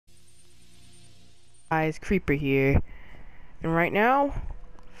Guys, Creeper here, and right now,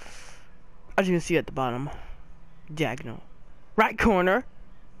 as you can see at the bottom, diagonal, right corner,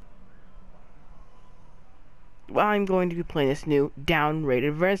 I'm going to be playing this new downrated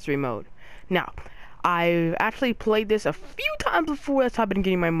adversary mode. Now, I've actually played this a few times before. That's how I've been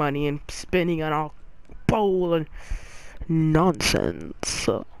getting my money and spending on all bowl and nonsense.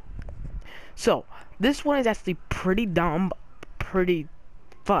 So, this one is actually pretty dumb, pretty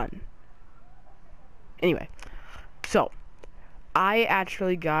fun. Anyway, so I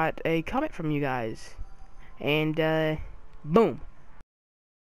actually got a comment from you guys, and boom.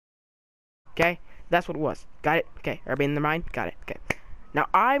 Okay, that's what it was. Got it? Okay, everybody in the mind? Got it. Okay. Now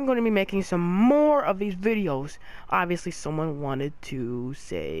I'm going to be making some more of these videos. Obviously, someone wanted to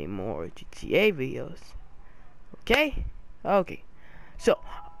say more GTA videos. Okay? Okay. So,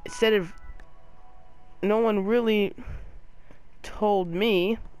 instead of no one really told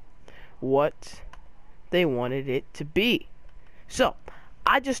me what they wanted it to be. So,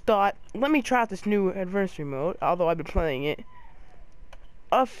 I just thought, let me try out this new adversary mode, although I've been playing it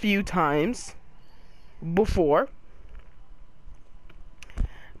a few times before.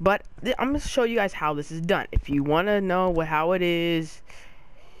 But I'm going to show you guys how this is done. If you want to know how it is,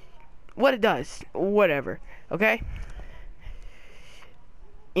 what it does, whatever, okay?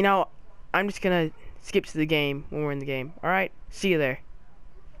 You know, I'm just going to skip to the game when we're in the game, alright? See you there.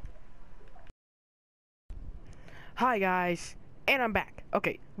 Hi guys, and I'm back.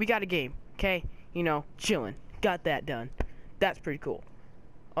 Okay, we got a game, okay? You know, chilling. Got that done. That's pretty cool.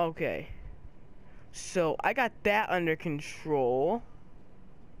 Okay. So, I got that under control.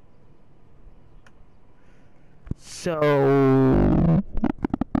 So,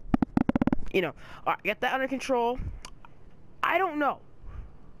 you know, alright, got that under control. I don't know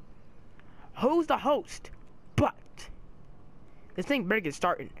who's the host, but this thing better get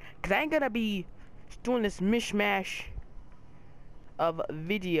started, because I ain't gonna be doing this mishmash of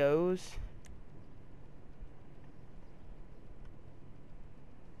videos.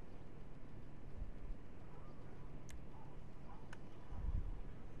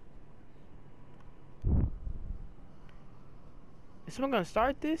 Is someone gonna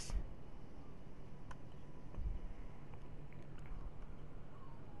start this?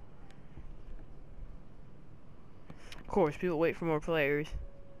 Of course, people wait for more players.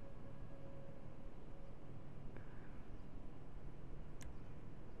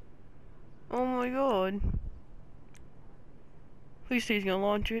 Oh my god. Please say he's gonna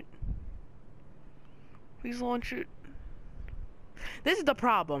launch it. Please launch it. This is the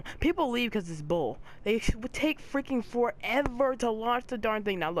problem. People leave because it's bull. They would take freaking forever to launch the darn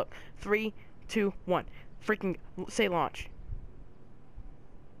thing. Now look. 3, 2, 1. Freaking say launch.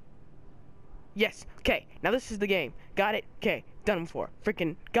 Yes. Okay. Now this is the game. Got it? Okay. Done before.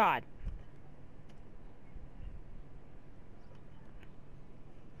 Freaking God.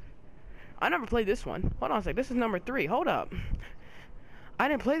 I never played this one. Hold on a sec. This is number 3. Hold up. I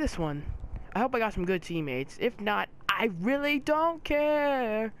didn't play this one. I hope I got some good teammates. If not, I really don't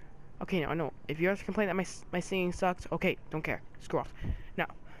care. Okay, now I know. If you guys complain that my singing sucks, okay, don't care. Screw off. Now.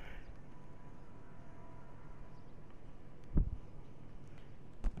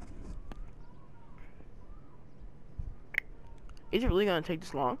 Is it really gonna take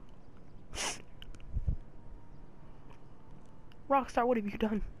this long? Rockstar, what have you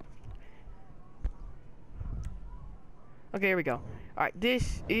done? Okay, here we go. Alright,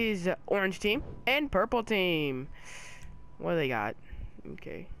 this is orange team and purple team. What do they got?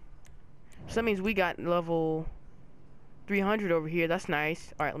 Okay. So that means we got level 300 over here. That's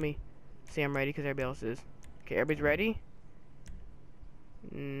nice. Alright, let me say I'm ready because everybody else is. Okay, everybody's ready?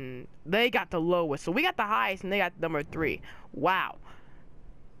 They got the lowest. So we got the highest and they got number 3. Wow.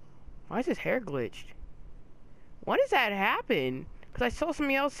 Why is his hair glitched? Why does that happen? Because I saw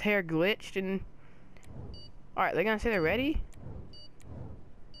somebody else's hair glitched and... Alright, they're gonna say they're ready?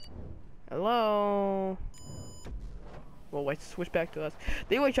 Hello? Well, wait, switch back to us.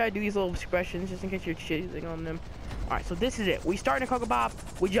 They always try to do these little expressions just in case you're cheating on them. Alright, so this is it. We start in a Cocoa Bob,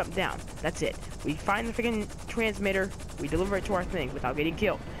 we jump down. That's it. We find the freaking transmitter, we deliver it to our thing without getting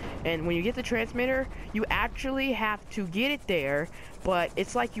killed. And when you get the transmitter, you actually have to get it there, but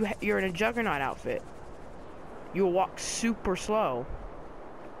it's like you're in a Juggernaut outfit. You'll walk super slow.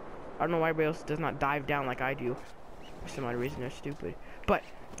 I don't know why everybody else does not dive down like I do. For some odd reason, they're stupid. But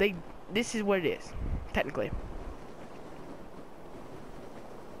this is what it is, technically.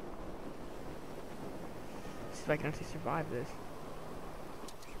 Let's see if I can actually survive this.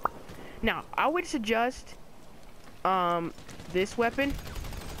 Now, I would suggest this weapon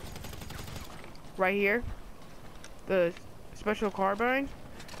right here, the special carbine,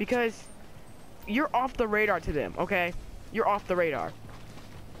 because you're off the radar to them, okay? You're off the radar.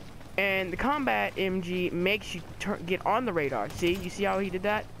 And the combat MG makes you get on the radar. See? You see how he did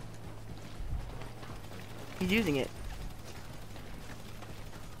that? He's using it.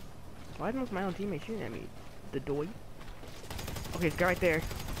 Why isn't my own teammate shooting at me? The doy. Okay, this guy right there.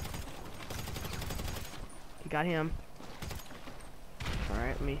 He got him.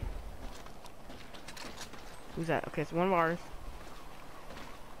 Alright, let me... Who's that? Okay, it's one of ours.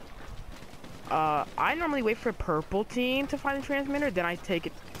 I normally wait for a purple team to find the transmitter, then I take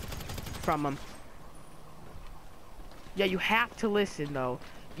it from them. Yeah, you have to listen, though.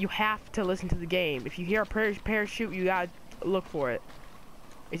 You have to listen to the game. If you hear a parachute, you gotta look for it.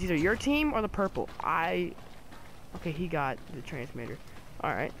 It's either your team or the purple. Okay, he got the transmitter.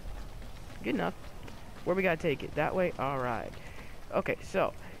 Alright. Good enough. Where we gotta take it? That way? Alright. Okay,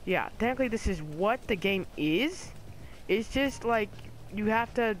 so, yeah. Technically, this is what the game is. It's just, like, you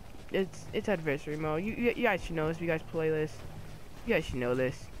have to... It's adversary mode. You guys should know this if you guys play this. You guys should know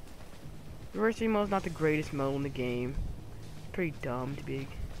this. Adversary mode is not the greatest mode in the game. It's pretty dumb to be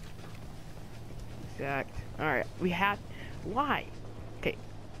exact. Alright, we have... Why? Okay,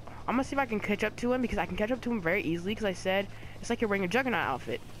 I'm gonna see if I can catch up to him, because I can catch up to him very easily, because I said it's like you're wearing a Juggernaut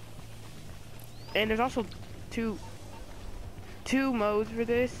outfit. And there's also two modes for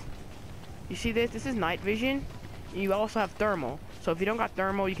this. You see this? This is night vision. You also have thermal. So if you don't got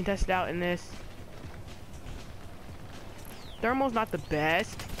thermal, you can test it out in this. Thermal's not the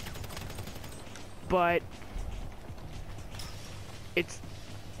best, but it's...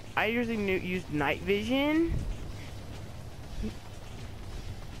 I usually use night vision.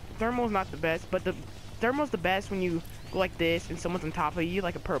 Thermal's not the best, but the thermal's the best when you go like this and someone's on top of you,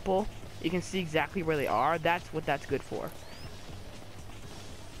 like a purple. You can see exactly where they are. That's what that's good for.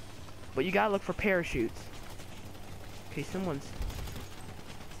 But you gotta look for parachutes. Okay, someone's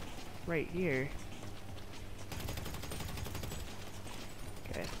right here.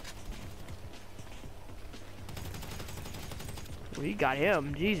 Okay. Well, you got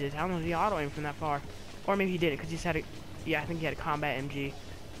him. Jesus, how was he auto-aim from that far? Or maybe he didn't, because he just had a... Yeah, I think he had a combat MG.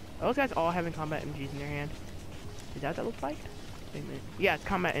 Those guys all having combat MGs in their hand. Is that what that looks like? Yeah, it's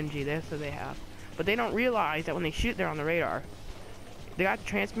combat MG. That's what they have. But they don't realize that when they shoot, they're on the radar. They got the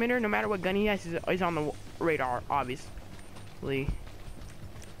transmitter. No matter what gun he has, he's on the radar, obviously.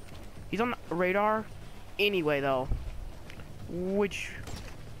 He's on the radar anyway, though. Which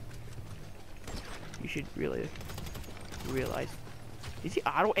you should really realize. Is he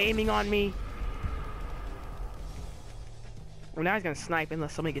auto-aiming on me? Well, now he's gonna snipe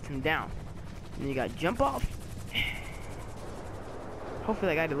unless somebody gets him down. And then you gotta jump off.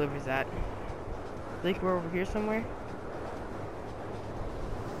 Hopefully that guy delivers that. I think we're over here somewhere.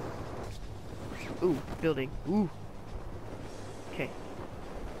 Ooh, building. Ooh. Okay.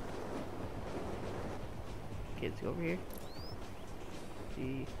 Okay, let's go over here.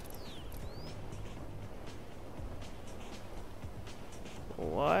 See.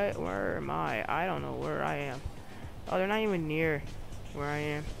 What? Where am I? I don't know where I am. Oh, they're not even near where I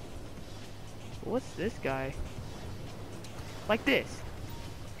am. What's this guy? Like this.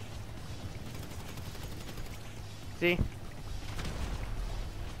 See?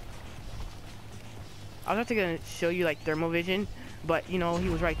 I was actually gonna show you like thermal vision, but you know, he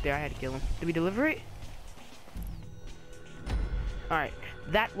was right there. I had to kill him. Did we deliver it? Alright.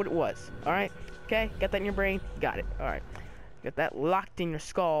 That's what it was. Alright? Okay? Got that in your brain? Got it. Alright. Got that locked in your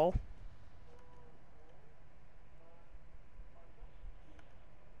skull.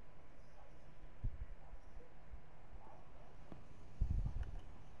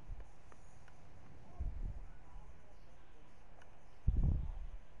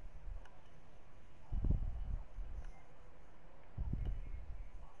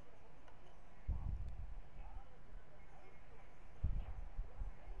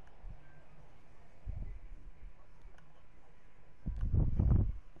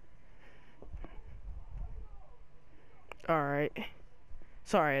 Alright.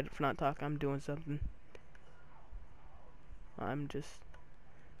 Sorry for not talking. I'm doing something. I'm just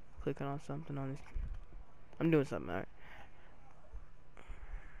clicking on something on this. I'm doing something, alright.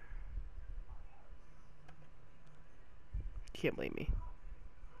 Can't blame me.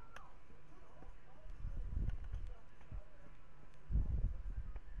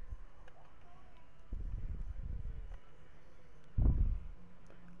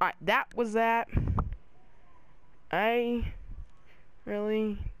 Alright, that was that. I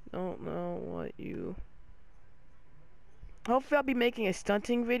really don't know what you... Hopefully I'll be making a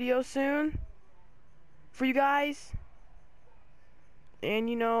stunting video soon for you guys. And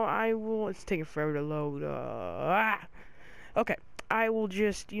you know, I will... It's taking forever to load. Okay. I will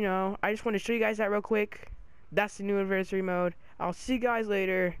just, you know, I just want to show you guys that real quick. That's the new anniversary mode. I'll see you guys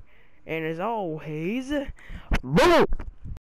later. And as always, boom!